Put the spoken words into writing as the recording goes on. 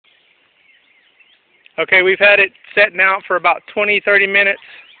Okay, we've had it setting out for about 20-30 minutes.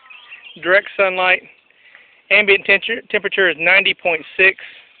 Direct sunlight. Ambient temperature is 90.6.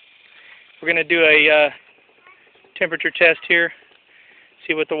 We're going to do a temperature test here.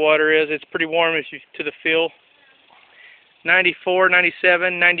 See what the water is. It's pretty warm as you to the feel. 94,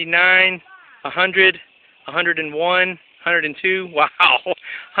 97, 99, 100, 101, 102. Wow.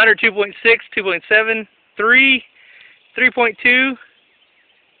 102.6, 2.7, 3, 3.2.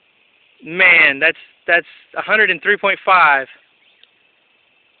 Man, that's 103.5.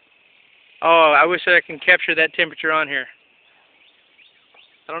 Oh, I wish I can capture that temperature on here.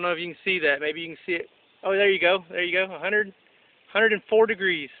 I don't know if you can see that. Maybe you can see it. Oh, there you go. There you go. 104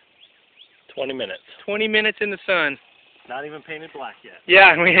 degrees. 20 minutes. 20 minutes in the sun. Not even painted black yet.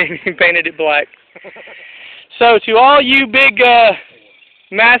 Yeah, we ain't even painted it black. So to all you big,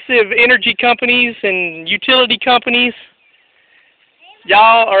 massive energy companies and utility companies,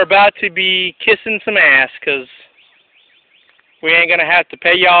 y'all are about to be kissing some ass, 'cause we ain't going to have to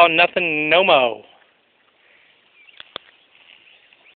pay y'all nothing no more.